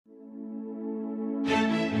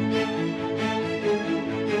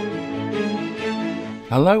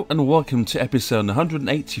Hello and welcome to episode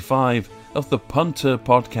 185 of the Punter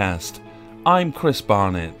Podcast. I'm Chris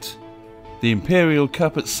Barnett. The Imperial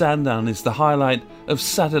Cup at Sandown is the highlight of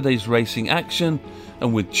Saturday's racing action,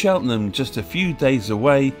 and with Cheltenham just a few days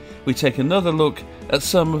away, we take another look at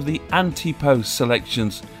some of the anti-post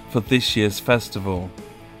selections for this year's festival.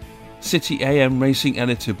 City AM racing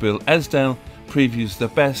editor Bill Esdale previews the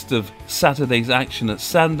best of Saturday's action at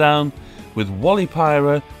Sandown, with Wally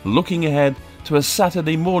Pyra looking ahead to a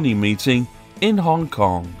Saturday morning meeting in Hong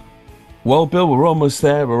Kong. Well, Bill, we're almost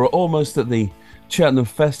there. We're almost at the Cheltenham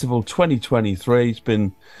Festival 2023. It's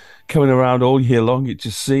been coming around all year long. It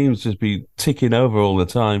just seems to be ticking over all the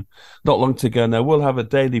time. Not long to go now. We'll have a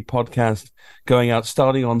daily podcast going out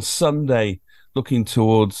starting on Sunday, looking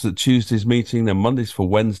towards Tuesday's meeting, then Mondays for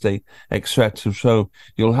Wednesday, etc. So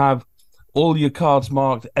you'll have all your cards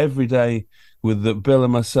marked every day with Bill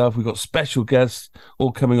and myself. We've got special guests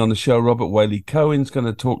all coming on the show. Robert Whaley-Cohen's going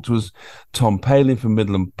to talk to us. Tom Palin from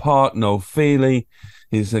Midland Park. Noel Feely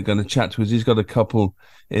is going to chat to us. He's got a couple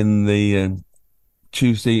in the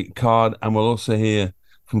Tuesday card. And we'll also hear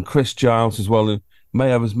from Chris Giles as well, who may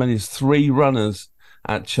have as many as 3 runners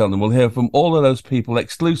at Cheltenham. We'll hear from all of those people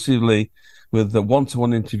exclusively with the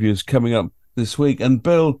one-to-one interviews coming up this week. And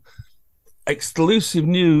Bill, exclusive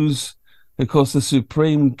news. Of course, the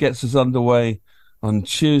Supreme gets us underway on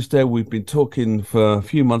Tuesday. We've been talking for a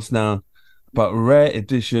few months now about Rare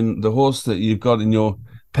Edition, the horse that you've got in your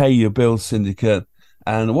Pay Your Bills syndicate.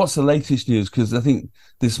 And what's the latest news? Because I think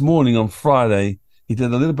this morning on Friday, he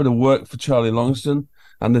did a little bit of work for Charlie Longston,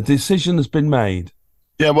 and the decision has been made.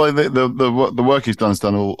 Yeah, well, the work he's done is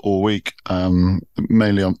done all week,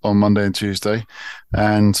 mainly on Monday and Tuesday.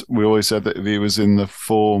 And we always said that if he was in the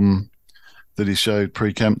form that he showed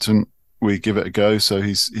pre-Kempton, we give it a go. So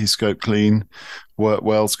he's scoped clean, worked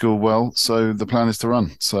well, schooled well. So the plan is to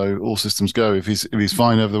run. So all systems go. If he's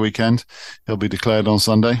fine over the weekend, he'll be declared on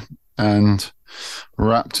Sunday and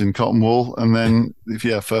wrapped in cotton wool. And then,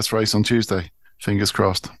 first race on Tuesday. Fingers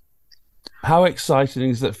crossed. How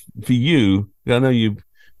exciting is that for you? I know you've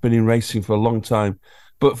been in racing for a long time,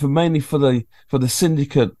 but mainly for the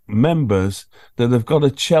syndicate members that they've got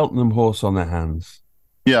a Cheltenham horse on their hands.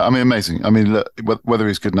 Yeah, I mean, amazing. I mean, look, whether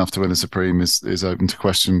he's good enough to win a Supreme is open to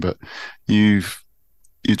question, but you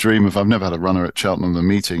dream of, I've never had a runner at Cheltenham, the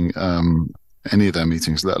meeting, any of their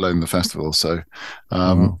meetings, let alone the festival. So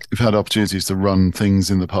we've had opportunities to run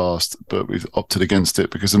things in the past, but we've opted against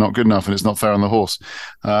it because they're not good enough and it's not fair on the horse.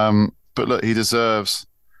 But look, he deserves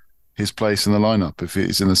his place in the lineup. If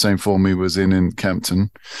he's in the same form he was in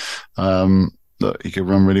Kempton, look, he could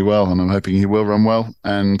run really well, and I'm hoping he will run well.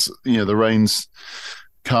 And, the rains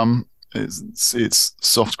come. It's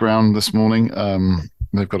soft ground this morning.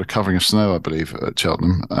 They've got a covering of snow, I believe, at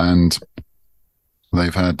Cheltenham, and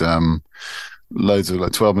they've had loads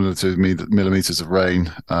of 12 millimeters of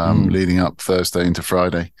rain leading up Thursday into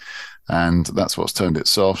Friday, and that's what's turned it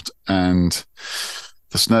soft. And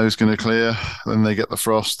the snow's going to clear, then they get the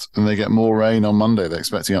frost, and they get more rain on Monday. They're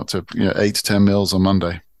expecting up to 8 to 10 mils on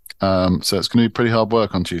Monday. So it's going to be pretty hard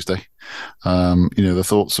work on Tuesday. The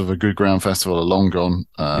thoughts of a good ground festival are long gone.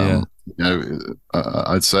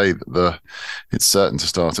 I'd say that it's certain to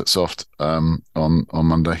start at soft on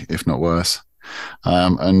Monday, if not worse.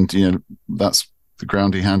 That's the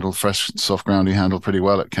ground he handled, fresh, soft ground he handled pretty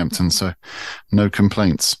well at Kempton. So no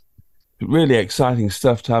complaints. Really exciting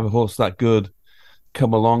stuff to have a horse that good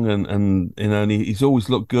come along, and he's always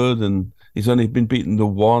looked good, and he's only been beaten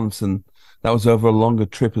once, and that was over a longer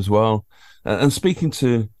trip as well. And speaking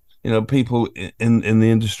to people in the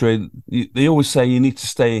industry, they always say you need to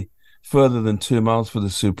stay further than 2 miles for the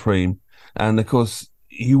Supreme, and of course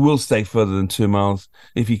he will stay further than 2 miles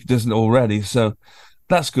if he doesn't already. So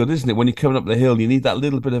that's good, isn't it? When you're coming up the hill, you need that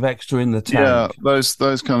little bit of extra in the tank. Yeah, those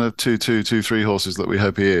kind of 2-3 horses that we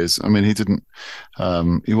hope he is. I mean,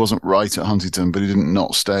 he wasn't right at Huntington, but he didn't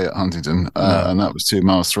not stay at Huntington, and that was 2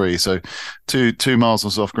 miles 3. So 2 miles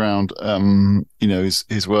on soft ground.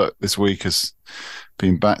 His work this week has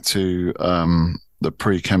been back to the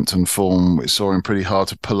pre-Kempton form. We saw him pretty hard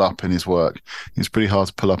to pull up in his work. He's pretty hard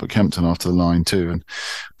to pull up at Kempton after the line too, and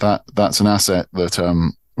that's an asset that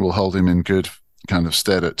will hold him in good kind of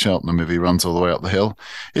stead at Cheltenham if he runs all the way up the hill.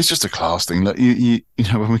 It's just a class thing. Look,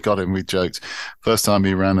 when we got him, we joked. First time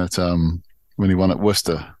he ran at when he won at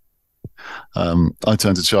Worcester, I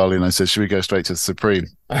turned to Charlie and I said, "Should we go straight to the Supreme?"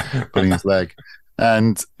 Putting his leg.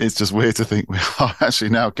 And it's just weird to think we are actually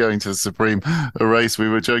now going to the Supreme, a race we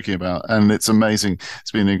were joking about. And it's amazing.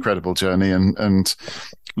 It's been an incredible journey. And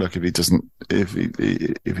look, if he doesn't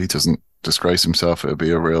disgrace himself, it'll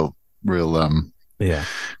be a real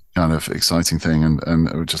kind of exciting thing.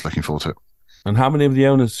 And we're just looking forward to it. And how many of the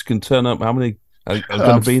owners can turn up? How many are going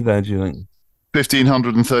to Um, be there, do you think?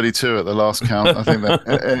 1,532 at the last count. I think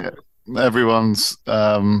that everyone's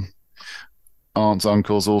aunts,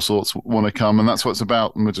 uncles, all sorts want to come, and that's what it's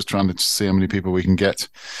about. And we're just trying to see how many people we can get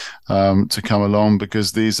to come along,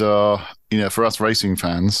 because these are, for us racing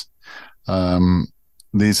fans, um,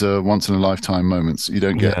 these are once in a lifetime moments. You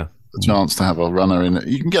don't get Yeah. a chance to have a runner in.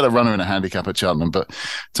 You can get a runner in a handicap at Cheltenham, but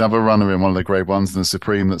to have a runner in one of the Grade Ones and the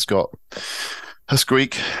Supreme that's got a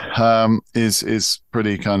squeak is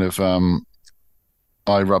pretty kind of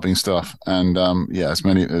eye-rubbing stuff. And yeah, as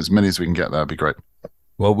many as we can get, that'd be great.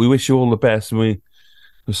 Well, we wish you all the best, and we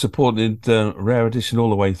supported Rare Edition all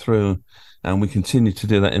the way through, and we continue to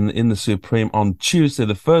do that in the Supreme on Tuesday,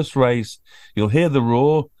 the first race. You'll hear the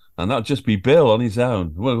roar, and that'll just be Bill on his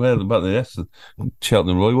own. Well, about the rest of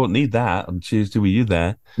Cheltenham Roar, you won't need that on Tuesday. Were you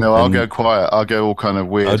there? No, I'll go quiet. I'll go all kind of Oh,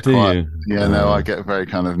 weird, do quiet. you? Yeah, no, I get very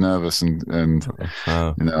kind of nervous, and Okay.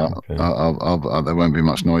 there won't be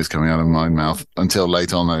much noise coming out of my mouth until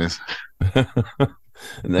late on, that is.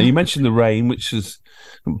 Now, you mentioned the rain, which has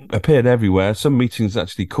appeared everywhere. Some meetings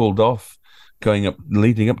actually called off,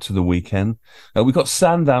 leading up to the weekend. We got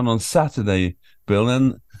Sandown on Saturday, Bill,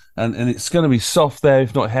 and it's going to be soft there,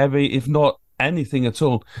 if not heavy, if not anything at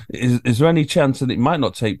all. Is there any chance that it might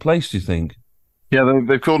not take place, do you think? Yeah,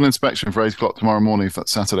 they've called an inspection for 8 o'clock tomorrow morning, for that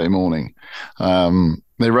Saturday morning.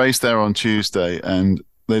 They raced there on Tuesday, and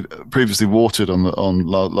they'd previously watered on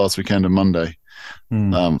last weekend and Monday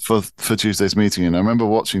for Tuesday's meeting. And I remember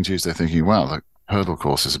watching Tuesday thinking, wow, the hurdle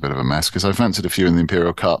course is a bit of a mess, because I fancied a few in the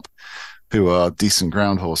Imperial Cup who are decent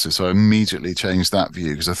ground horses. So I immediately changed that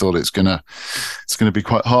view, because I thought it's gonna be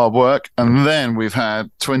quite hard work. And then we've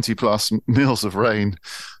had 20 plus mils of rain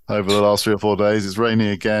over the last 3 or 4 days. It's raining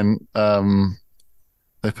again.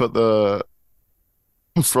 They put the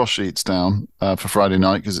frost sheets down for Friday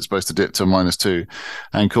night, because it's supposed to dip to -2,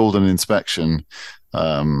 and called an inspection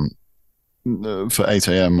for 8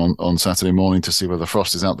 a.m. on Saturday morning to see whether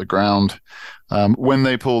frost is out the ground. When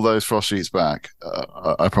they pull those frost sheets back,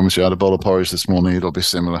 I promise you, I had a bowl of porridge this morning. It'll be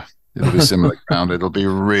similar. It'll be similar ground. It'll be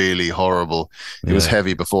really horrible. It was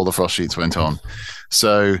heavy before the frost sheets went on.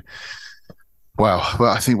 So, wow.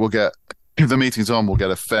 Well, I think if the meeting's on, we'll get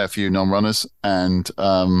a fair few non-runners, and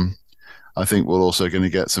I think we're also going to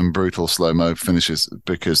get some brutal slow-mo finishes,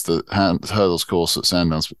 because the hurdles course at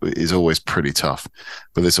Sandown is always pretty tough,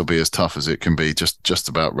 but this will be as tough as it can be, just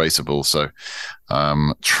about raceable. So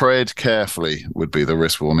tread carefully would be the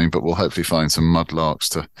risk warning, but we'll hopefully find some mudlarks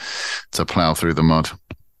to plough through the mud.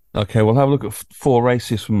 Okay, we'll have a look at 4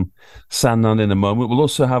 races from Sandown in a moment. We'll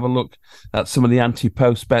also have a look at some of the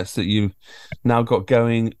anti-post bets that you've now got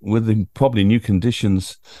going, with the probably new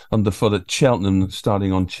conditions underfoot at Cheltenham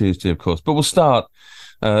starting on Tuesday, of course. But we'll start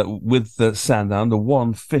with the Sandown. The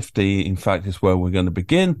 150, in fact, is where we're going to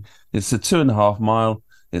begin. It's a 2.5 mile.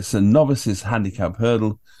 It's a novices handicap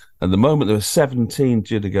hurdle. At the moment, there are 17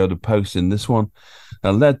 due to go to post in this one,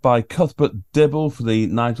 led by Cuthbert Dibble for the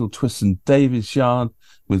Nigel Twiston Davies yard,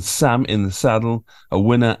 with Sam in the saddle, a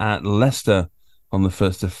winner at Leicester on the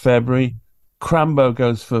 1st of February. Crambo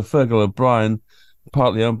goes for Fergal O'Brien,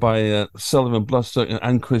 partly owned by Sullivan Bluster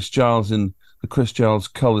and Chris Giles in the Chris Giles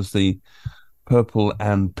colours, the purple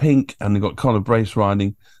and pink, and they've got Conor Brace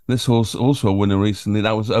riding. This horse also a winner recently.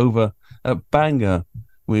 That was over at Bangor.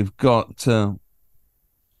 We've got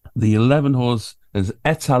the 11 horse is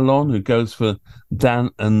Etalon, who goes for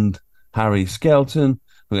Dan and Harry Skelton.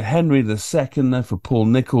 We've got Henry II there for Paul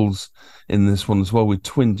Nichols in this one as well, with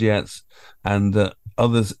Twin Jets and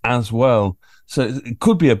others as well. So it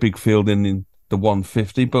could be a big field in the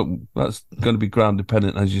 150, but that's going to be ground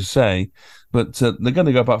dependent, as you say. But they're going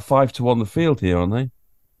to go about 5-1 the field here, aren't they?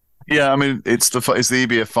 Yeah, I mean, it's the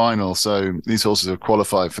EBF final, so these horses have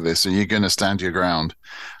qualified for this, and you're going to stand your ground,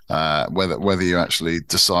 whether you actually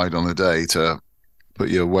decide on the day to put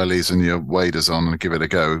your wellies and your waders on and give it a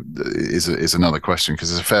go is another question, because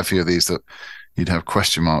there's a fair few of these that you'd have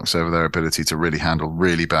question marks over their ability to really handle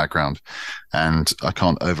really bad ground. And I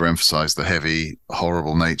can't overemphasize the heavy,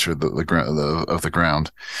 horrible nature of the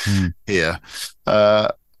ground here.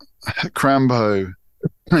 Crambo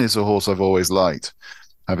is a horse I've always liked,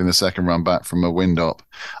 having the second run back from a wind up.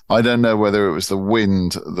 I don't know whether it was the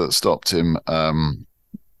wind that stopped him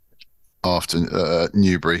after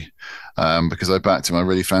Newbury, because I backed him. I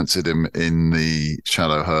really fancied him in the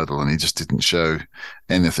shallow hurdle, and he just didn't show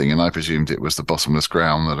anything, and I presumed it was the bottomless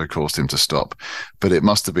ground that had caused him to stop, but it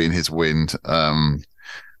must have been his wind,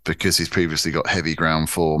 because he's previously got heavy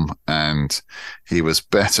ground form, and he was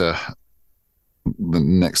better the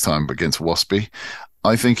next time against Waspy.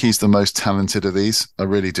 I think he's the most talented of these. I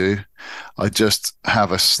really do. I just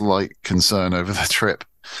have a slight concern over the trip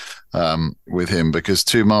with him because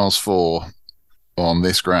 2 miles 4 on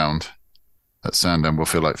this ground at Sandown will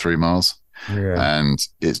feel like 3 miles. Yeah. And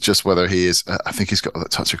it's just whether he is. I think he's got that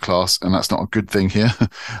touch of class, and that's not a good thing here.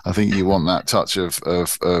 I think you want that touch of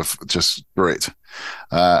just grit.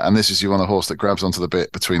 And this is you want a horse that grabs onto the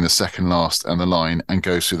bit between the second last and the line and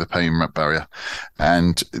goes through the pain barrier,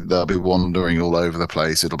 and they'll be wandering all over the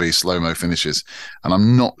place. It'll be slow-mo finishes, and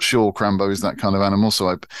I'm not sure Crambo is that kind of animal, so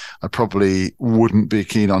I probably wouldn't be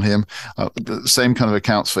keen on him. The same kind of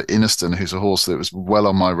accounts for Iniston, who's a horse that was well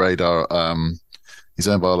on my radar. He's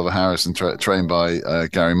owned by Oliver Harris and trained by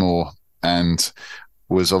Gary Moore, and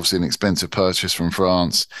was obviously an expensive purchase from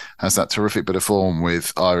France. Has that terrific bit of form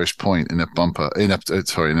with Irish Point in a point,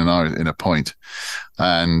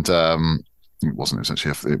 and it wasn't. It was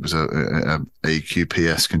actually it was a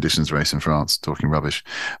AQPS conditions race in France. Talking rubbish,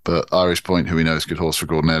 but Irish Point, who we know is a good horse for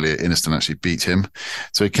Gordon Elliott, Iniston actually beat him,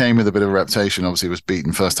 so he came with a bit of a reputation. Obviously, was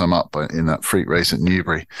beaten first time up in that freak race at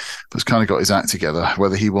Newbury, but has kind of got his act together.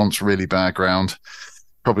 Whether he wants really bad ground.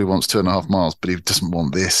 Probably wants 2.5 miles, but he doesn't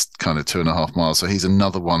want this kind of 2.5 miles. So he's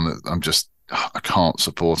another one that I can't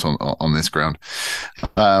support on this ground.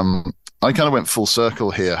 I kind of went full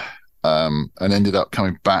circle here and ended up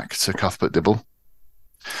coming back to Cuthbert Dibble,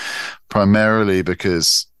 primarily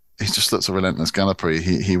because he just looks a relentless galloper.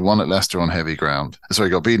 He won at Leicester on heavy ground. Sorry,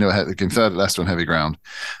 he got beaten came third at Leicester on heavy ground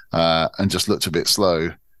and just looked a bit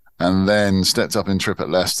slow, and then stepped up in trip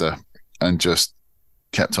at Leicester and just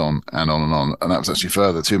kept on and on and on. And that was actually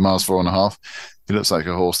further, 2 miles 4.5. He looks like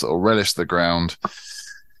a horse that will relish the ground,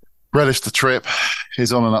 relish the trip.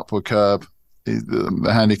 He's on an upward curb.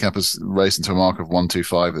 The handicap is racing to a mark of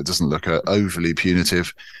 125 that doesn't look overly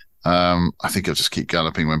punitive. I think he'll just keep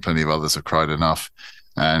galloping when plenty of others have cried enough.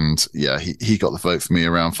 And yeah, he got the vote for me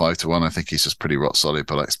around 5-1. I think he's just pretty rock solid,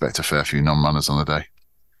 but I expect a fair few non-runners on the day.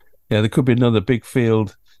 Yeah, there could be another big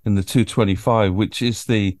field in the 225, which is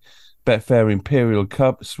the Betfair Imperial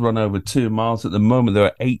Cup. It's run over 2 miles. At the moment, there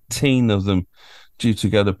are 18 of them due to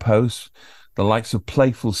go to post. The likes of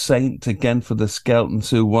Playful Saint, again for the Skeltons,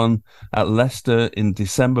 who won at Leicester in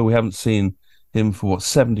December. We haven't seen him for,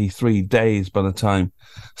 73 days by the time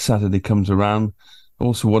Saturday comes around.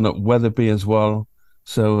 Also won at Weatherby as well.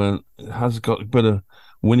 So has got a bit of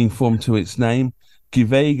winning form to its name.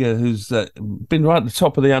 Givega, who's been right at the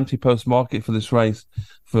top of the anti-post market for this race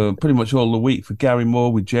for pretty much all the week for Gary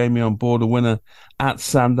Moore, with Jamie on board, a winner at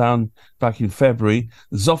Sandown back in February.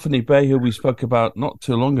 Zoffany Bay, who we spoke about not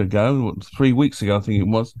too long ago, 3 weeks ago, I think it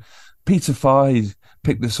was. Peter Farr, he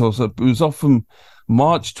picked this horse up. It was off from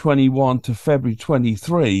March 21 to February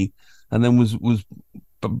 23, and then was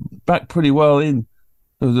back pretty well in.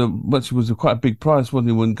 It was quite a big price,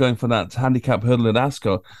 wasn't it, when going for that handicap hurdle at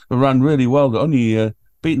Ascot. It ran really well, only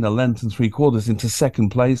beaten a length and 3/4 into second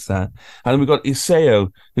place there. And then we've got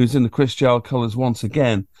Iseo, who's in the Chris Gile colours once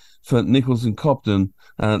again for Nichols and Cobden.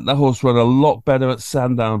 That horse ran a lot better at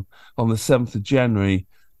Sandown on the 7th of January.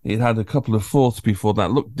 It had a couple of fourths before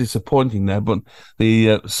that. Looked disappointing there, but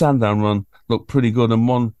the Sandown run looked pretty good. And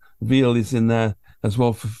Monville is in there as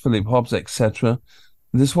well for Philip Hobbs, etc.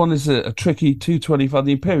 This one is a tricky 225.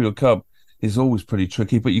 The Imperial Cup is always pretty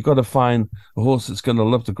tricky, but you've got to find a horse that's going to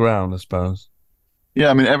love the ground, I suppose. Yeah,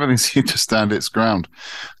 I mean, everything seemed to stand its ground.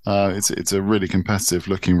 It's a really competitive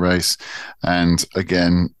looking race. And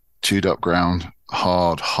again, chewed up ground,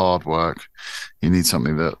 hard work. You need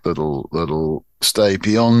something that'll stay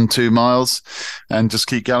beyond 2 miles and just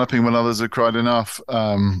keep galloping when others have cried enough.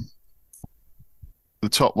 The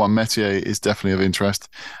top one, Metier, is definitely of interest.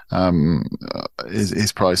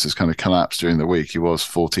 His price has kind of collapsed during the week. He was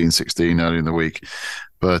 14-16 early in the week,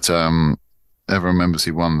 but everyone remembers he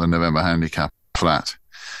won the November handicap flat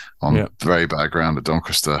on very bad ground at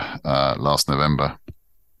Doncaster last November,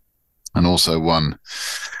 and also won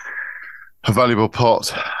a valuable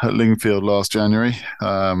pot at Lingfield last January.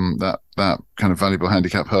 That kind of valuable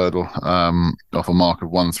handicap hurdle off a mark of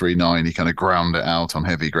 139. He kind of ground it out on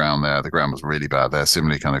heavy ground there. The ground was really bad there.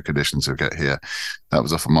 Similarly kind of conditions to get here. That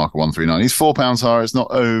was off a mark of 139. He's £4 higher. It's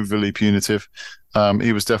not overly punitive.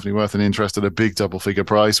 He was definitely worth an interest at a big double figure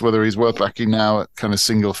price. Whether he's worth backing now at kind of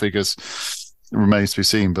single figures remains to be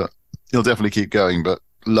seen, but he'll definitely keep going. But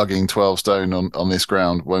lugging 12 stone on this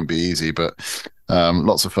ground won't be easy, but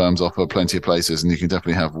lots of firms offer plenty of places, and you can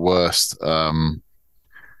definitely have worst kind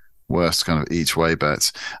of each way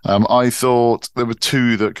bets. I thought there were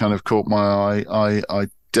two that kind of caught my eye. I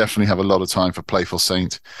definitely have a lot of time for Playful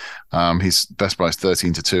Saint. He's best price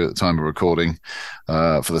 13-2 at the time of recording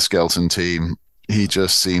for the Skelton team. he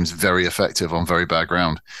just seems very effective on very bad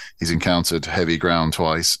ground. He's encountered heavy ground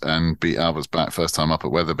twice and beat Albert's back first time up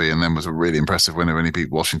at Wetherby, and then was a really impressive winner when he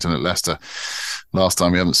beat Washington at Leicester last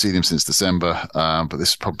time. We haven't seen him since December, but this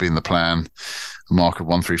has probably been the plan. A mark of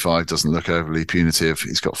 135 doesn't look overly punitive.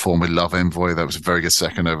 He's got form with Love Envoy. That was a very good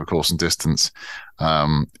second over course and distance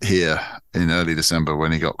here in early December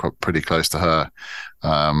when he got pretty close to her.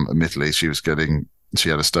 Admittedly, she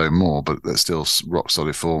had a stone more, but that's still rock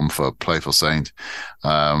solid form for Playful Saint.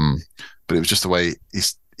 But it was just the way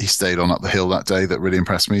he stayed on up the hill that day that really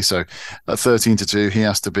impressed me. So at 13-2, he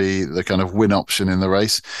has to be the kind of win option in the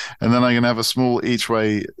race. And then I'm going to have a small each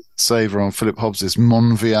way saver on Philip Hobbs's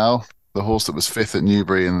Monvial, the horse that was fifth at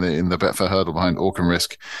Newbury in the Betfair Hurdle behind Orcan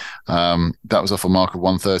Risk. That was off a mark of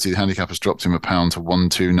 130. The handicap has dropped him £1 to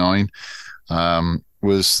 129.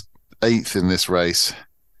 Was eighth in this race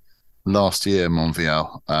last year,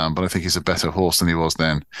 Monvial, but I think he's a better horse than he was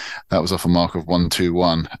then. That was off a mark of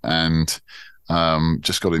 121, and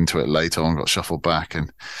just got into it late on, got shuffled back,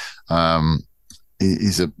 and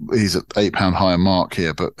he's at £8 higher mark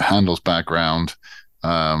here, but handles bad ground.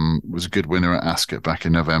 Was a good winner at Ascot back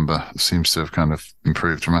in November. Seems to have kind of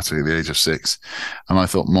improved dramatically at the age of 6, and I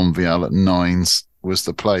thought Monvial at 9s was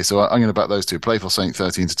the play. So I'm going to back those two: Playful Saint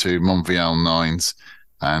 13-2, Monvial 9s.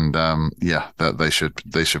 And they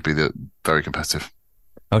should be very competitive.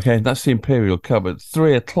 Okay, that's the Imperial Cup at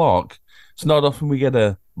 3:00. It's not often we get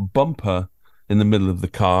a bumper in the middle of the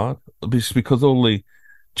card, because all the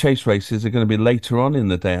chase races are going to be later on in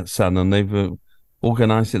the day at Sandown. They've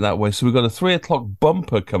organised it that way. So we've got a 3:00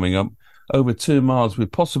 bumper coming up over 2 miles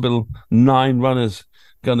with possible 9 runners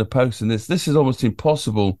going to post in this. This is almost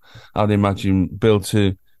impossible, I'd imagine, Bill,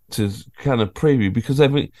 to kind of preview, because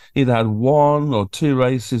they've either had 1 or 2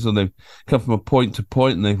 races, or they've come from a point to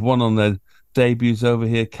point and they've won on their debuts over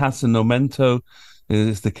here. Casa Nomento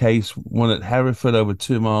is the case, won at Hereford over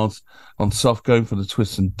 2 miles on soft going for the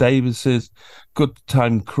Twist and Davises. Good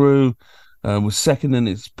Time Crew was second in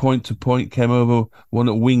its point to point, came over, won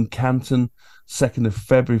at Wincanton, 2nd of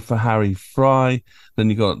February for Harry Fry. Then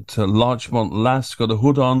you got Larchmont Last, got a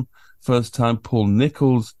hood on. First time, Paul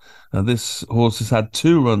Nichols. This horse has had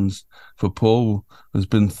 2 runs for Paul, has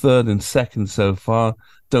been 3rd and 2nd so far.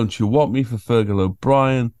 Don't You Want Me for Fergal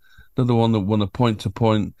O'Brien, another one that won a point to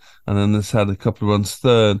point, and then has had a couple of runs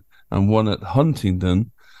 3rd and won at Huntingdon.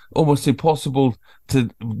 Almost impossible to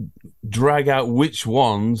drag out which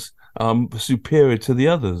ones are superior to the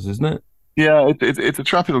others, isn't it? Yeah, it's a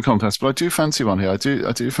trappy little contest, but I do fancy one here. I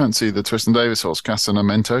do fancy the Twist and Davis horse,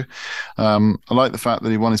 Casanamento. I like the fact that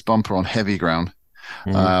he won his bumper on heavy ground.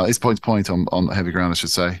 His point to point on heavy ground, I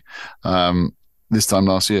should say, this time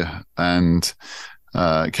last year, and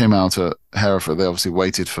came out at Hereford. They obviously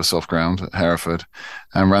waited for soft ground at Hereford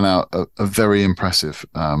and ran out a very impressive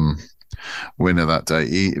winner that day.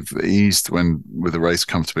 He eased when with the race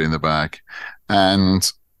comfortably in the bag, and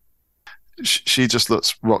she just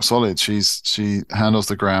looks rock solid. She handles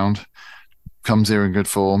the ground, comes here in good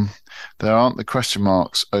form. There aren't the question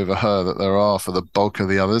marks over her that there are for the bulk of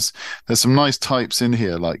the others. There's some nice types in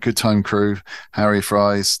here, like Good Time Crew, Harry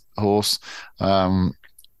Fry's horse.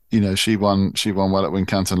 She won well at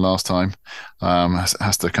Wincanton last time.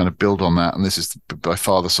 Has to kind of build on that, and this is by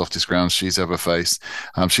far the softest ground she's ever faced.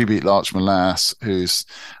 She beat Larchmont Lass, who's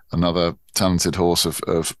another talented horse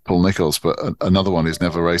of Paul Nichols, but another one who's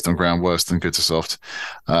never raced on ground worse than good to soft.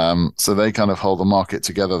 So they kind of hold the market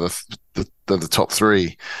together. The top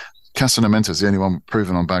 3. Casanamento is the only one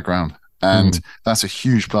proven on bad ground. And that's a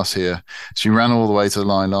huge plus here. She ran all the way to the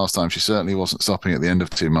line last time. She certainly wasn't stopping at the end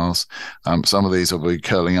of 2 miles. Some of these will be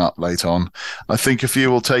curling up late on. I think a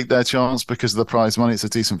few will take their chance because of the prize money. It's a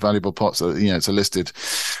decent, valuable pot. So, it's a listed,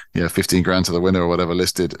 15 grand to the winner or whatever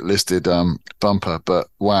listed bumper. But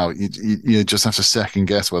wow, you just have to second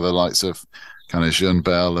guess whether the likes of kind of Jean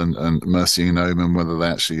Bell and Mercy and Omen, whether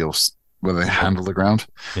they handle the ground.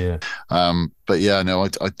 Yeah. But yeah, no,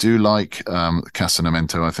 I do like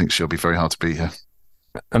Casanamento. I think she'll be very hard to beat here.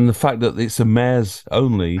 And the fact that it's a mares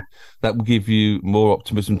only, that will give you more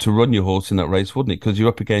optimism to run your horse in that race, wouldn't it? Because you're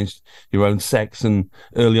up against your own sex, and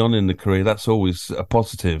early on in the career, that's always a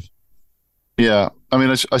positive. Yeah. I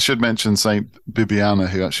mean, I should mention St. Bibiana,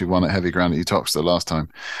 who actually won at heavy ground at Uttoxeter last time.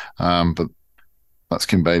 But that's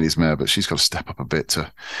Kim Bailey's mare, but she's got to step up a bit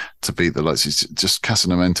to beat the lights. It's just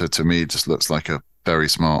Casanamento to me just looks like a very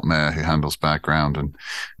smart mare who handles bad ground, and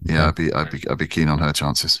yeah, I'd be keen on her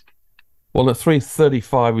chances. Well, at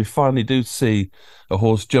 3:35, we finally do see a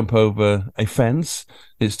horse jump over a fence.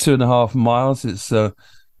 It's 2.5 miles. It's the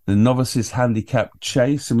novices handicap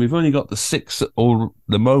chase, and we've only got the 6 at all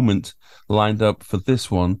the moment lined up for this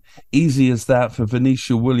one. Easy as that for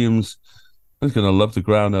Venetia Williams He's going to love the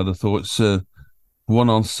ground. I'd have thought it's one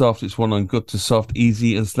on soft, it's one on good to soft,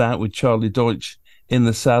 easy as that, with Charlie Deutsch in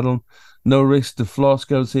the saddle. No risk to floss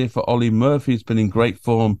goes here for Ollie Murphy. He's been in great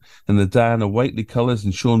form in the Diana Waitley colours,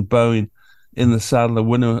 and Sean Bowen in the saddle, a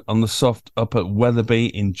winner on the soft up at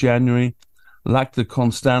Weatherby in January. Lac de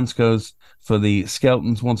Constance goes for the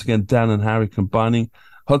Skeltons, once again Dan and Harry combining.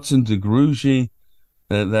 Hudson de Grugy,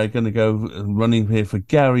 they're going to go running here for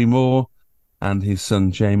Gary Moore and his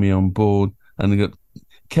son Jamie on board. And they've got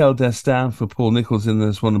Kel Destin for Paul Nichols in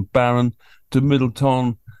this one, and Baron to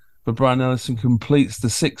Middleton for Brian Ellison completes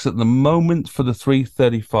the 6 at the moment for the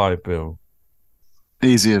 3:35, Bill.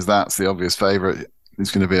 Easy as that's the obvious favourite.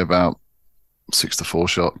 It's going to be about 6-4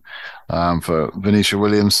 shot for Venetia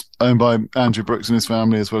Williams, owned by Andrew Brooks and his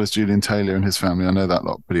family, as well as Julian Taylor and his family. I know that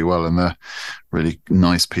lot pretty well, and they're really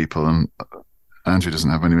nice people. And Andrew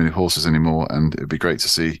doesn't have many horses anymore, and it'd be great to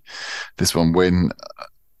see this one win.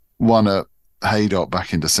 Won at Haydock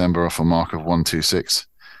back in December off a mark of 126,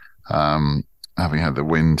 having had the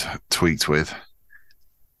wind tweaked with.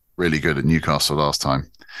 Really good at Newcastle last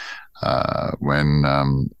time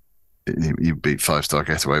when he beat 5-Star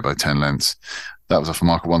Getaway by 10 lengths. That was off a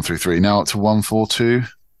mark of 133. Now up to 142.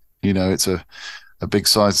 You know, it's a big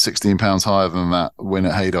size, 16 pounds higher than that win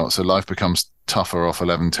at Haydock. So life becomes tougher off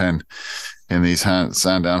 11.10 in these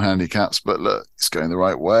Sandown handicaps. But look, it's going the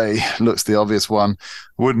right way. Looks the obvious one.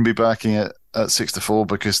 Wouldn't be backing it at 6-4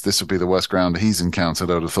 because this would be the worst ground he's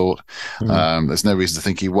encountered, I would have thought. There's no reason to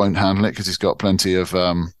think he won't handle it because he's got plenty of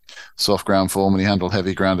soft ground form, and he handled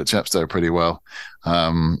heavy ground at Chepstow pretty well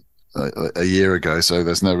a year ago. So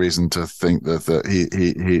there's no reason to think that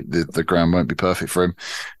the ground won't be perfect for him.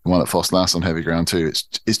 He won at Foss Lass on heavy ground too.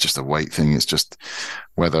 It's just a weight thing. It's just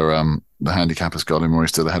whether the handicap has got him or he's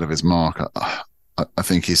still ahead of his mark. I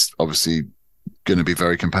think he's obviously going to be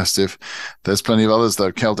very competitive. There's plenty of others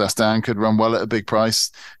though. Kel Destin could run well at a big price.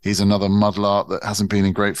 He's another mudlark that hasn't been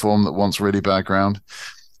in great form, that wants really bad ground.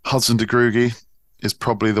 Hudson de Grugy is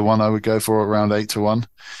probably the one I would go for around 8-1.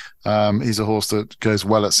 He's a horse that goes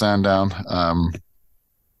well at Sandown,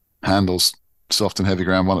 handles soft and heavy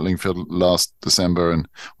ground, won at Lingfield last December, or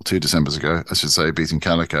 2 Decembers ago, I should say, beating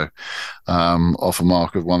Calico off a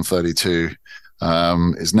mark of 132.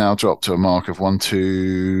 Is now dropped to a mark of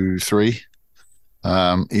 123.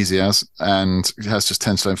 Easy as, and it has just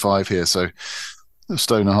 10 stone 5 here, so a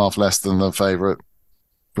stone and a half less than the favourite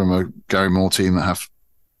from a Gary Moore team that have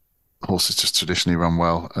horses just traditionally run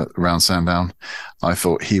well around Sandown. I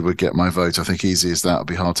thought he would get my vote. I think easy as that would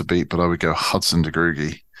be hard to beat, but I would go Hudson de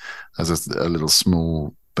Grugy as a little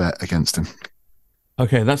small bet against him.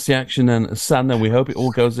 Okay, that's the action, and Sandown, we hope it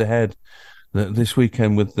all goes ahead this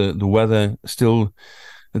weekend with the weather still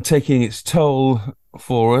taking its toll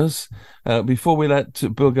for us. Before we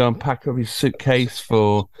let Bill go and pack up his suitcase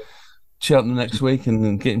for Cheltenham next week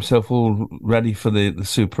and get himself all ready for the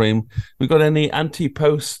Supreme, we got any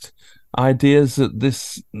anti-post ideas at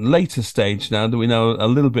this later stage now that we know a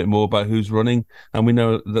little bit more about who's running and we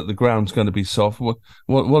know that the ground's going to be soft?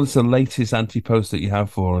 What is the latest anti-post that you have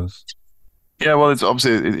for us? Yeah, well, it's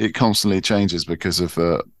obviously it constantly changes because of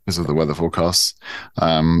the weather forecasts,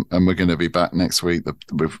 and we're going to be back next week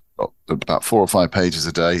with about 4 or 5 pages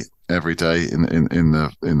a day, every day in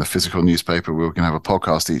the physical newspaper. We're going to have a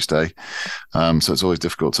podcast each day, so it's always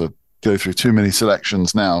difficult to go through too many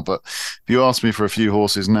selections now. But if you ask me for a few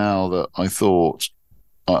horses now that I thought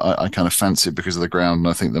I kind of fancied because of the ground, and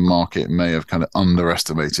I think the market may have kind of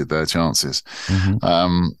underestimated their chances.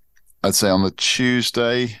 I'd say on the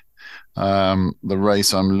Tuesday, the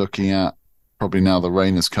race I'm looking at, probably now the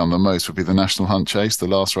rain has come the most, would be the National Hunt Chase, the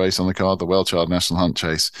last race on the card, the Welchard National Hunt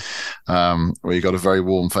Chase, where you got a very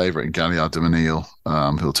warm favourite in Galliard de Menil,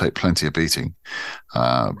 who'll take plenty of beating.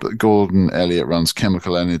 But Gordon Elliott runs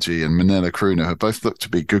Chemical Energy and Manila Crooner, who both look to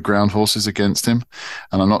be good ground horses against him.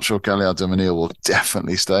 And I'm not sure Galliard de Menil will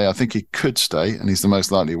definitely stay. I think he could stay, and he's the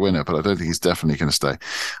most likely winner, but I don't think he's definitely going to stay.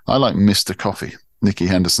 I like Mr. Coffee, Nicky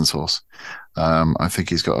Henderson's horse. I think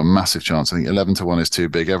he's got a massive chance. I think 11-1 is too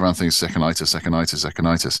big. Everyone thinks second-itis,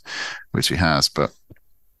 which he has, but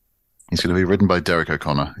he's going to be ridden by Derek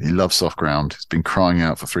O'Connor. He loves soft ground. He's been crying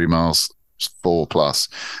out for 3 miles 4 plus,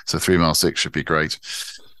 so 3 miles 6 should be great.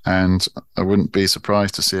 And I wouldn't be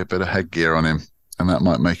surprised to see a bit of headgear on him, and that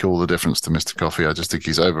might make all the difference to Mr. Coffee. I just think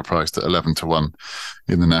he's overpriced at 11-1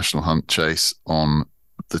 in the National Hunt Chase on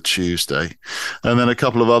the Tuesday. And then a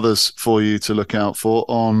couple of others for you to look out for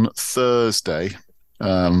on Thursday.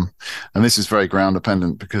 And this is very ground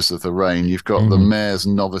dependent because of the rain. You've got the Mares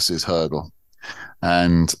Novices Hurdle,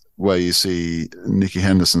 and where you see Nicky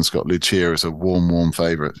Henderson's got Lucia as a warm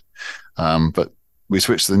favourite. But we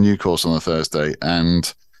switched to the new course on the Thursday,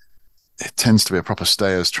 and it tends to be a proper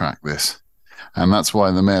stayers track, this. And that's why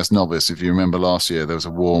in the Mayor's Novice, if you remember last year, there was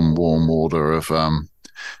a warm order of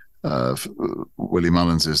Willie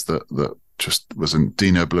Mullins's that just was in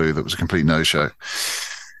Dino Blue, that was a complete no-show.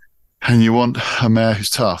 And you want a mare who's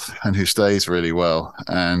tough and who stays really well.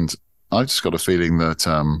 And I've just got a feeling that,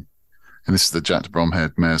 and this is the Jack de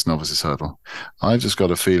Bromhead Mayor's Novices Hurdle, I've just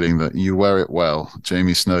got a feeling that You Wear It Well,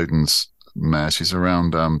 Jamie Snowden's mare, she's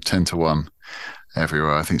around 10 to 1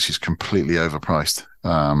 everywhere. I think she's completely overpriced.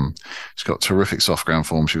 She's got terrific soft ground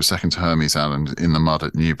form. She was second to Hermes Allen in the mud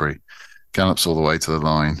at Newbury. Gallops all the way to the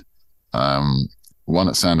line. Won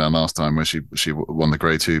at Sandown last time where she won the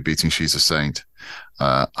Grade 2, beating She's a Saint.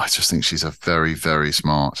 I just think she's a very, very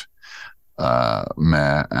smart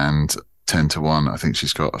mare, and 10 to 1, I think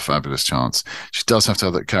she's got a fabulous chance. She does have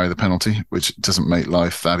to carry the penalty, which doesn't make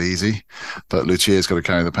life that easy, but Lucia's got to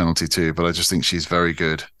carry the penalty too. But I just think she's very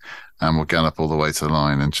good and will gallop all the way to the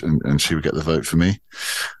line, and she would get the vote for me.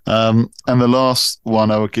 And the last one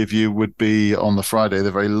I would give you would be on the Friday,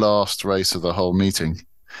 the very last race of the whole meeting,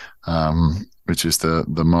 which is the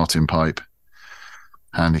Martin Pipe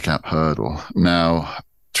handicap hurdle. Now,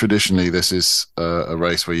 traditionally, this is a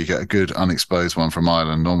race where you get a good unexposed one from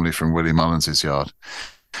Ireland, normally from Willie Mullins's yard.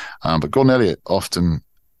 But Gordon Elliott often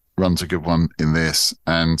runs a good one in this,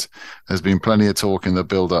 and there's been plenty of talk in the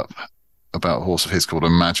build-up about a horse of his called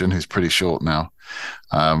Imagine, who's pretty short now.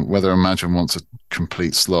 Whether Imagine wants a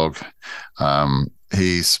complete slog.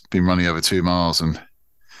 He's been running over 2 miles and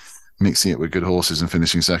mixing it with good horses and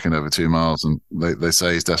finishing second over 2 miles, and they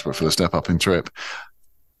say he's desperate for the step up in trip.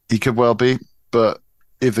 He could well be, but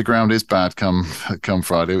if the ground is bad come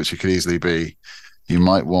Friday, which it could easily be, you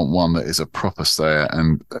might want one that is a proper stayer.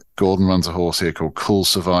 And Gordon runs a horse here called Cool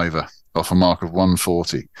Survivor off a mark of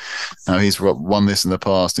 140. Now, he's won this in the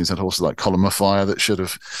past. He's had horses like Column of Fire that should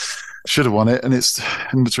have won it. And it's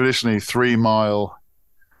traditionally 3 mile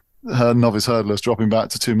novice hurdlers dropping back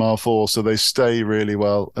to 2 mile 4. So they stay really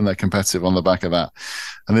well and they're competitive on the back of that.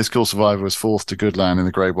 And this Cool Survivor was fourth to Goodland in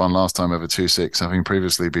the Grade 1 last time over 2.6, having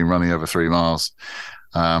previously been running over 3 miles.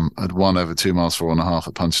 Had won over 2 miles 4.5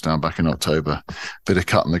 at Punchestown back in October. Bit of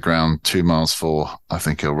cut in the ground, 2 miles 4. I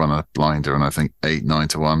think he'll run a blinder, and I think 8-9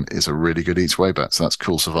 to 1 is a really good each way bet. So that's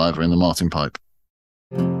Cool Survivor in the Martin Pipe.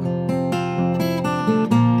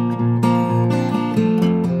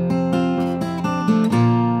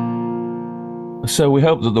 So we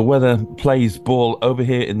hope that the weather plays ball over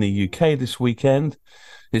here in the UK this weekend.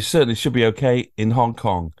 It certainly should be okay in Hong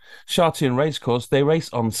Kong. Sha Tin Racecourse, they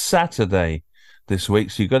race on Saturday this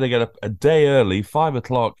week, so you've got to get up a day early. 5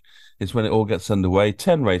 o'clock is when it all gets underway.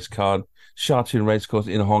 10 race card, Sha Tin Racecourse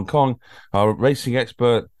in Hong Kong. Our racing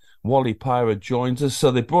expert Wally Pyra joins us.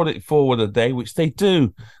 So they brought it forward a day, which they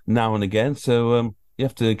do now and again. So you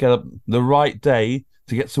have to get up the right day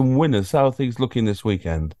to get some winners. How are things looking this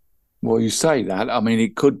weekend? Well, you say that. I mean,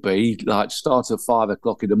 it could be like start at 5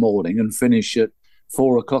 o'clock in the morning and finish at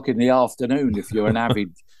 4 o'clock in the afternoon if you're an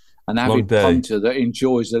avid punter that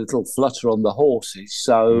enjoys a little flutter on the horses.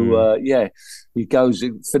 So, it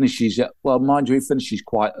finishes, mind you, it finishes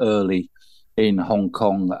quite early in Hong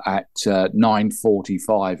Kong at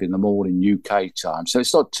 9:45 in the morning UK time. So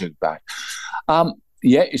it's not too bad.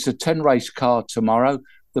 It's a 10-race card tomorrow.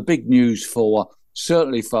 The big news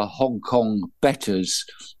certainly for Hong Kong bettors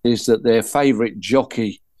is that their favourite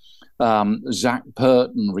jockey, Zach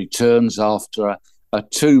Purton, returns after a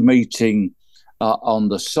 2-meeting on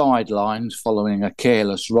the sidelines following a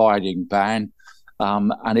careless riding ban.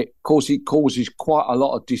 And it causes quite a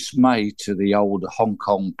lot of dismay to the old Hong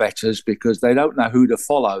Kong bettors because they don't know who to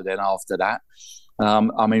follow then after that.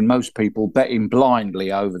 I mean, most people betting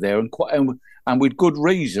blindly over there and with good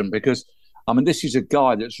reason because, I mean, this is a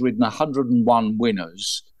guy that's ridden 101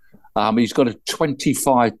 winners. He's got a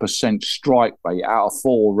 25% strike rate out of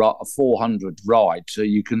 400 rides. So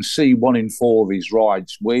you can see 1 in 4 of his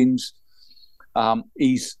rides wins.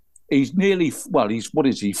 He's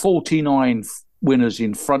 49 winners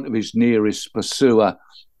in front of his nearest pursuer,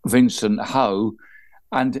 Vincent Ho.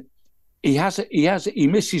 And he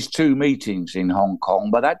misses 2 meetings in Hong Kong,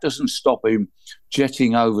 but that doesn't stop him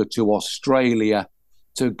jetting over to Australia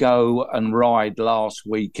to go and ride last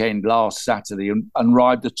Saturday, and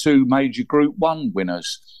ride the 2 major Group 1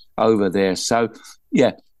 winners over there. So,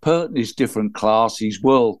 Purton is different class. He's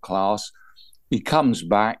world class. He comes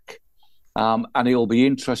back, and it'll be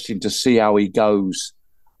interesting to see how he goes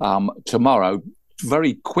tomorrow.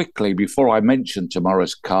 Very quickly, before I mention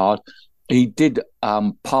tomorrow's card, he did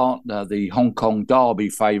partner the Hong Kong Derby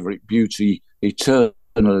favourite Beauty Eternal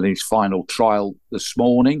in his final trial this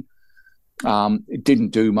morning. It didn't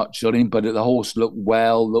do much on him, but the horse looked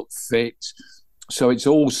well, looked fit. So it's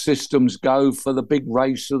all systems go for the big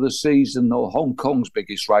race of the season, or Hong Kong's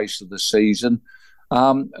biggest race of the season,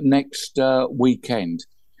 next weekend.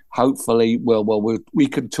 Hopefully, we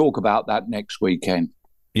can talk about that next weekend.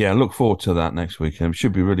 Yeah, look forward to that next weekend. It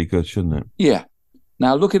should be really good, shouldn't it? Yeah.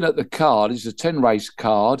 Now, looking at the card, it's a 10-race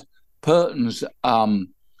card. Purton's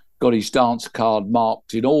got his dance card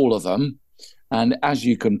marked in all of them. And as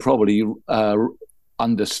you can probably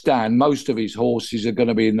understand, most of his horses are going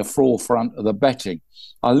to be in the forefront of the betting.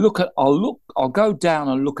 I'll go down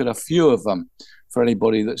and look at a few of them for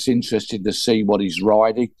anybody that's interested to see what he's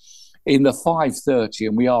riding. In the 5:30,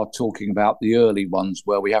 and we are talking about the early ones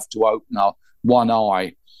where we have to open our one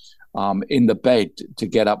eye in the bed to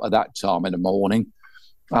get up at that time in the morning.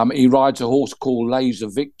 He rides a horse called Laser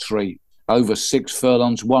Victory over 6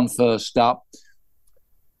 furlongs, 1 first up.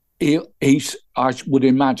 I would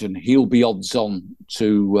imagine he'll be odds on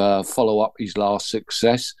to follow up his last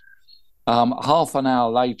success. Half an hour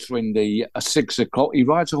later in the 6 o'clock, he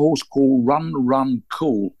rides a horse called Run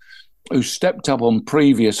Cool, who stepped up on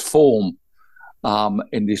previous form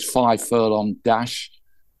in this 5 furlong dash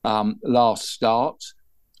last start.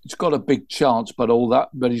 It's got a big chance, but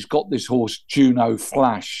he's got this horse Juno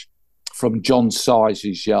Flash from John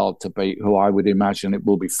Size's yard to beat, who I would imagine it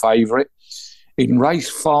will be favourite. In race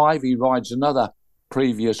 5, he rides another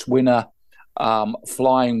previous winner,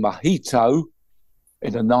 Flying Mojito,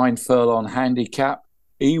 in a 9 furlong handicap.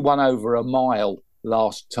 He won over a mile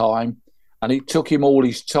last time, and it took him all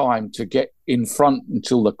his time to get in front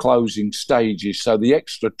until the closing stages. So the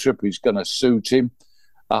extra trip is going to suit him.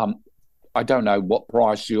 I don't know what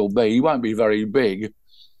price he'll be. He won't be very big,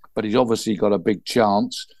 but he's obviously got a big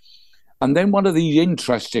chance. And then one of the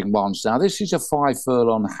interesting ones now, this is a 5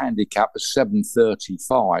 furlong handicap of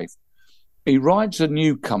 7.35. He rides a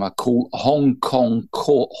newcomer called Hong Kong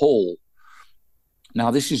Hall. Now,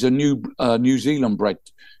 this is a New Zealand bred.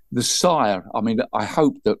 The sire, I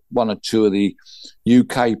hope that one or two of the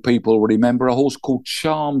UK people will remember a horse called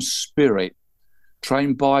Charm Spirit,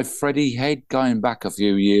 trained by Freddie Head going back a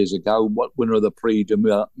few years ago, winner of the Prix de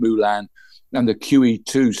Moulin and the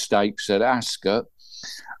QE2 stakes at Ascot.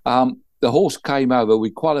 The horse came over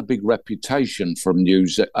with quite a big reputation from New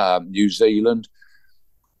Zealand.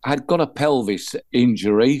 Had got a pelvis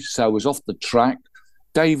injury, so was off the track.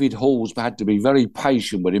 David Hall's had to be very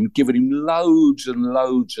patient with him, giving him loads and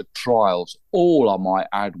loads of trials, all I might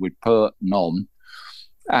add with Purton on,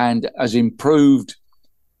 and has improved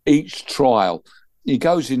each trial. He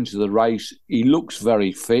goes into the race, he looks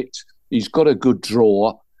very fit, he's got a good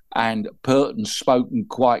draw, and Purton's spoken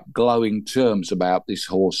quite glowing terms about this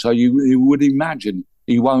horse. So you would imagine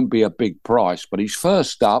he won't be a big price, but he's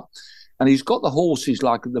first up, and he's got the horses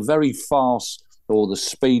like the very fast or the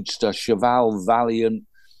speedster Cheval Valiant,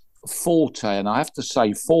 Forte, and I have to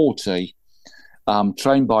say Forte,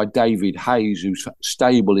 trained by David Hayes, whose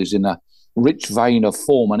stable is in a rich vein of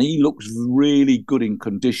form, and he looks really good in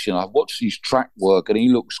condition. I've watched his track work, and he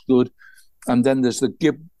looks good. And then there's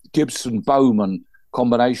the Gibson-Bowman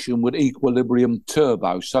combination with Equilibrium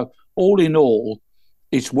Turbo. So all in all,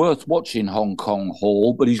 it's worth watching Hong Kong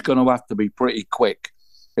Hall, but he's going to have to be pretty quick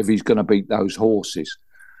if he's going to beat those horses.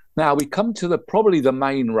 Now, we come to probably the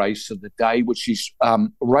main race of the day, which is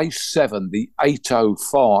race 7, the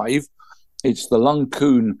 8:05. It's the Lung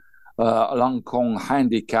Kong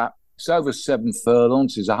handicap. It's over 7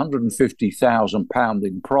 furlongs. It's £150,000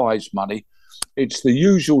 in prize money. It's the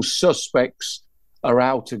usual suspects are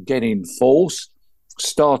out again in force,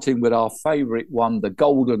 starting with our favourite one, the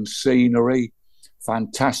Golden Scenery,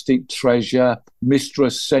 Fantastic Treasure, Mr.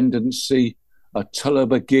 Ascendancy,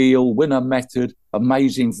 Tullabagil, Winner Method,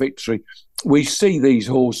 Amazing Victory. We see these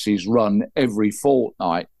horses run every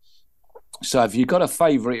fortnight. So if you've got a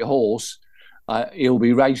favourite horse, he'll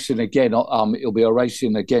be racing again. He'll be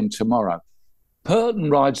racing again tomorrow. Purton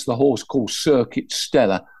rides the horse called Circuit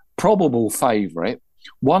Stella, probable favourite.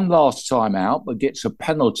 Won last time out, but gets a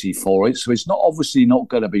penalty for it. So it's obviously not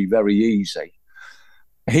going to be very easy.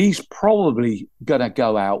 He's probably going to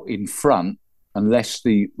go out in front unless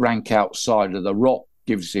the rank outside of the Rock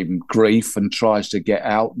gives him grief and tries to get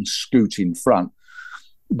out and scoot in front.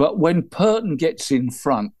 But when Purton gets in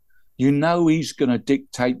front, you know he's going to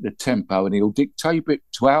dictate the tempo, and he'll dictate it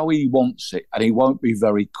to how he wants it, and he won't be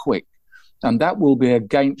very quick. And that will be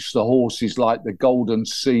against the horses like the Golden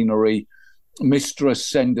Scenery, Mr.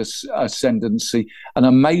 Ascendancy, an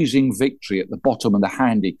Amazing Victory at the bottom of the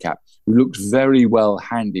handicap, who looks very well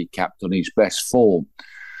handicapped on his best form.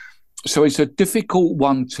 So it's a difficult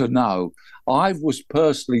one to know. I was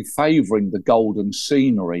personally favouring the Golden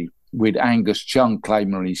Scenery with Angus Chung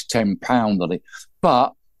claiming his £10 on it.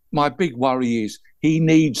 But my big worry is he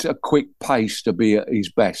needs a quick pace to be at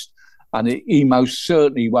his best, and he most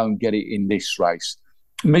certainly won't get it in this race.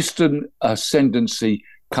 Mr. Ascendancy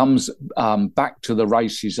comes back to the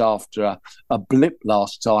races after a blip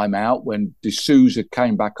last time out when D'Souza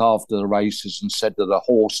came back after the races and said that the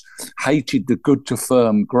horse hated the good to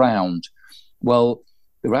firm ground. Well,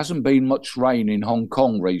 there hasn't been much rain in Hong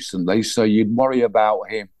Kong recently, so you'd worry about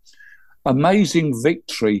him. Amazing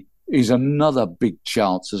Victory is another big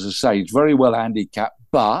chance. As I say, he's very well handicapped,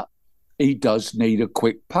 but he does need a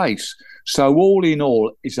quick pace. So all in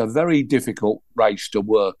all, it's a very difficult race to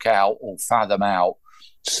work out or fathom out.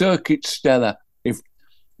 Circuit Stella, if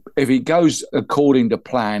it goes according to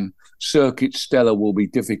plan, Circuit Stella will be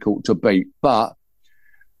difficult to beat, but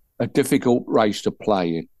a difficult race to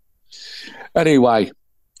play in. Anyway,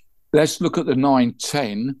 let's look at the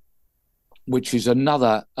 9-10, which is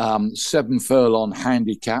another 7 furlong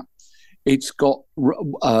handicap. It's got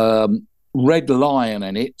Red Lion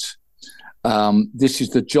in it. This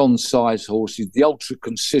is the John Size horse. He's the ultra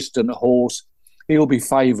consistent horse. He'll be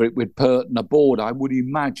favourite with Purton aboard, I would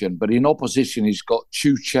imagine. But in opposition, he's got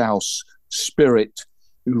Chu Chow's Spirit,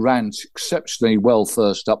 who ran exceptionally well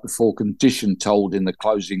first up before condition told in the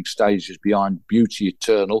closing stages behind Beauty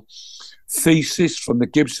Eternal. Thesis from the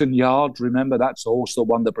Gibson Yard. Remember, that's a horse that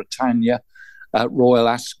won the Britannia at Royal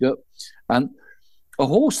Ascot. And a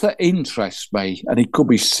horse that interests me, and it could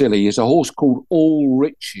be silly, is a horse called All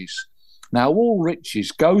Riches. Now, All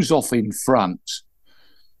Riches goes off in front.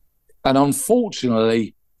 And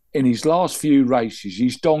unfortunately, in his last few races,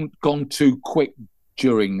 he's gone too quick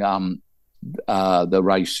during the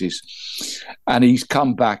races. And he's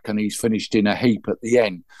come back and he's finished in a heap at the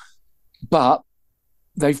end. But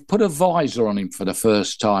they've put a visor on him for the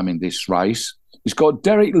first time in this race. He's got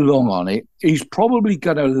Derek Long on it. He's probably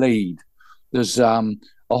going to lead. There's a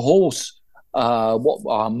horse,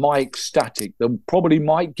 Mike Static, that probably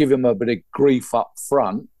might give him a bit of grief up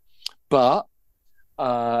front. But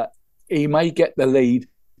he may get the lead.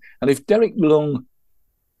 And if Derek Long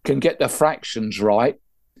can get the fractions right,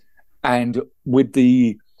 and with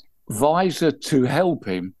the visor to help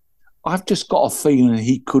him, I've just got a feeling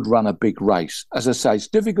he could run a big race. As I say, it's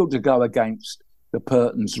difficult to go against the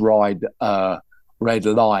Purton's ride, Red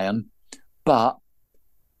Lion, but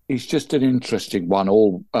it's just an interesting one,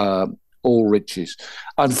 All Riches.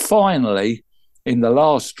 And finally, in the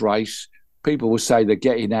last race, people will say they're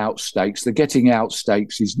getting out stakes. The getting out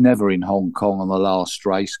stakes is never in Hong Kong on the last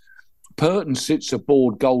race. Purton sits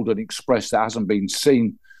aboard Golden Express that hasn't been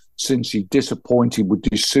seen since he disappointed with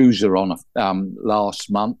D'Souza on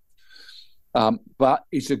last month. But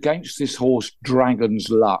it's against this horse, Dragon's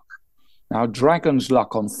Luck. Now, Dragon's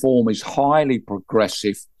Luck on form is highly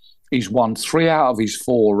progressive. He's won 3 out of his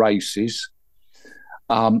 4 races.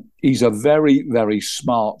 He's a very, very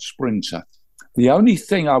smart sprinter. The only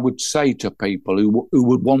thing I would say to people who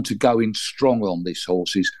would want to go in strong on this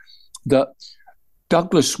horse is that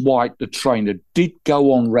Douglas White, the trainer, did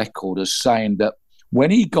go on record as saying that when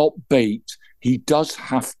he got beat, he does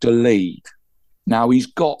have to lead. Now, he's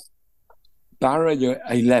got barrier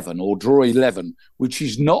 11 or draw 11, which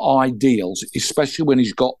is not ideal, especially when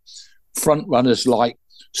he's got front runners like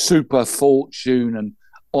Super Fortune and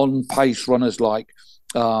on-pace runners like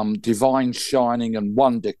Divine Shining and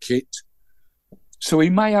Wonder Kit. So he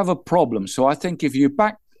may have a problem. So I think if you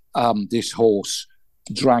back this horse,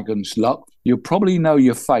 Dragon's Luck, you'll probably know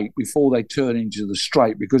your fate before they turn into the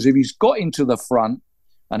straight, because if he's got into the front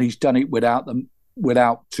and he's done it without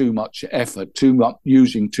too much effort,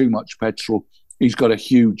 using too much petrol, he's got a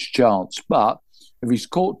huge chance. But if he's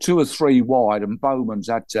caught 2 or 3 wide and Bowman's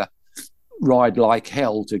had to ride like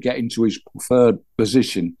hell to get into his preferred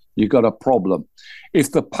position, you've got a problem.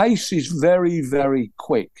 If the pace is very, very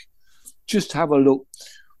quick, just have a look.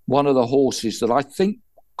 One of the horses that I think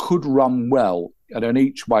could run well at an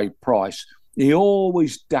each-way price. He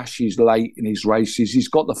always dashes late in his races. He's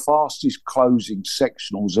got the fastest closing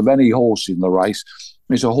sectionals of any horse in the race.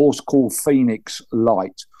 There's a horse called Phoenix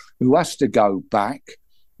Light who has to go back.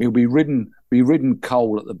 He'll be ridden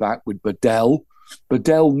coal at the back with Bedell.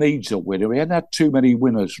 Bedell needs a winner. He hasn't had too many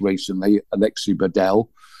winners recently, Alexi Bedell.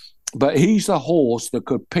 But he's a horse that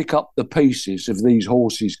could pick up the pieces if these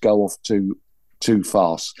horses go off too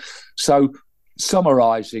fast. So,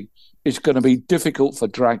 summarising, it's going to be difficult for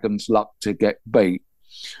Dragon's Luck to get beat.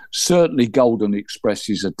 Certainly Golden Express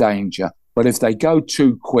is a danger, but if they go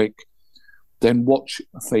too quick, then watch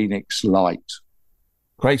Phoenix Light.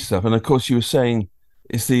 Great stuff. And of course, you were saying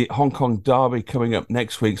it's the Hong Kong Derby coming up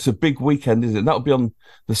next week. It's a big weekend, isn't it? That'll be on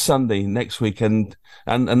the Sunday next weekend.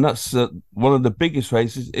 And that's one of the biggest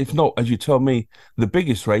races, if not, as you told me, the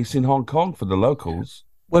biggest race in Hong Kong for the locals.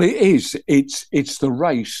 Well, it is. It's the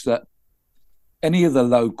race that any of the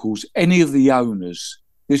locals, any of the owners,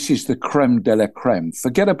 this is the creme de la creme.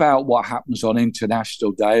 Forget about what happens on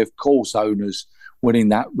International Day. Of course, owners winning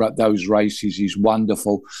those races is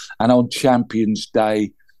wonderful. And on Champions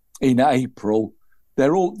Day in April,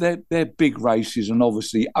 they're big races, and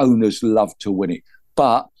obviously owners love to win it.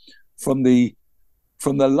 But from the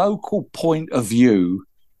local point of view,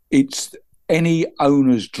 it's any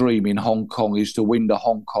owner's dream in Hong Kong is to win the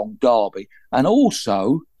Hong Kong Derby, and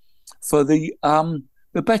also for the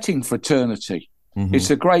betting fraternity. Mm-hmm. It's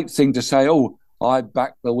a great thing to say, oh, I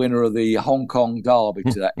backed the winner of the Hong Kong Derby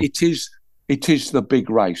to that. It is the big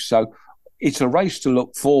race. So it's a race to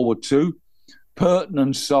look forward to. Purton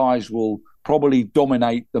and Size will probably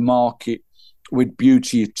dominate the market with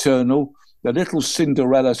Beauty Eternal. The little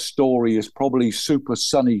Cinderella story is probably Super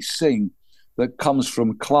Sunny Sing, that comes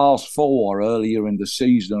from Class 4 earlier in the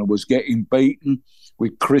season and was getting beaten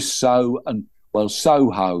with Chris So and, well,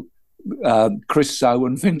 Soho. Chris So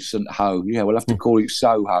and Vincent Ho. Yeah, we'll have to call it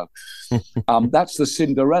Soho. That's the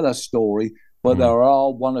Cinderella story, but there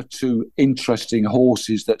are one or two interesting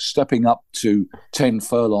horses that stepping up to 10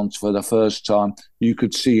 furlongs for the first time, you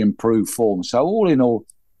could see improved form. So all in all,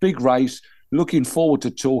 big race. Looking forward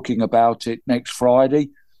to talking about it next Friday.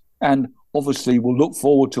 And obviously, we'll look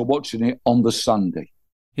forward to watching it on the Sunday.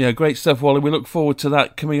 Yeah, great stuff, Wally. We look forward to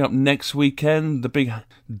that coming up next weekend, the big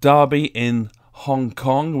derby in Hong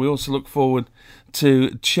Kong. We also look forward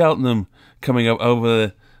to Cheltenham coming up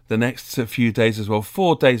over the next few days as well.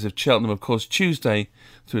 4 days of Cheltenham, of course, Tuesday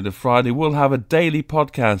through to Friday. We'll have a daily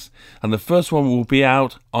podcast, and the first one will be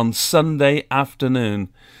out on Sunday afternoon.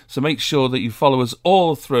 So make sure that you follow us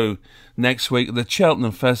all through next week. The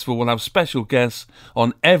Cheltenham Festival will have special guests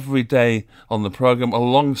on every day on the programme,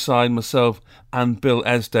 alongside myself and Bill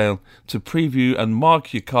Esdale, to preview and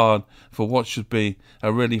mark your card for what should be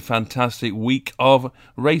a really fantastic week of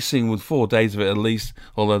racing, with 4 days of it at least,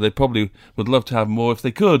 although they probably would love to have more if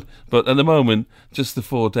they could, but at the moment just the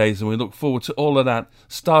 4 days, and we look forward to all of that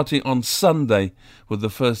starting on Sunday with the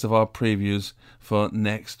first of our previews for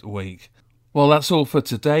next week. Well, that's all for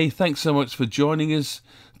today. Thanks so much for joining us.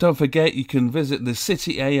 Don't forget, you can visit the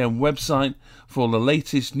City AM website for all the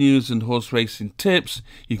latest news and horse racing tips.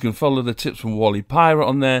 You can follow the tips from Wally Pirate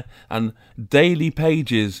on there, and daily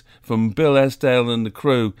pages from Bill Esdale and the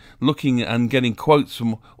crew, looking and getting quotes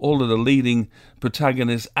from all of the leading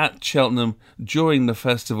protagonists at Cheltenham during the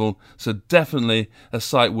festival. So definitely a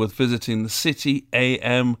site worth visiting, the City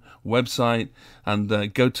AM website,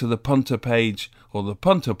 and go to the Punter page or the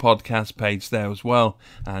Punter podcast page there as well,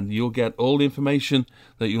 and you'll get all the information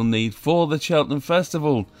that you'll need for the Cheltenham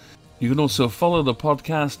Festival. You can also follow the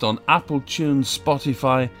podcast on Apple Tunes,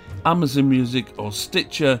 Spotify, Amazon Music or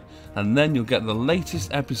Stitcher, and then you'll get the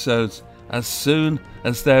latest episodes as soon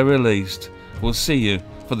as they're released. We'll see you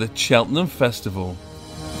for the Cheltenham Festival.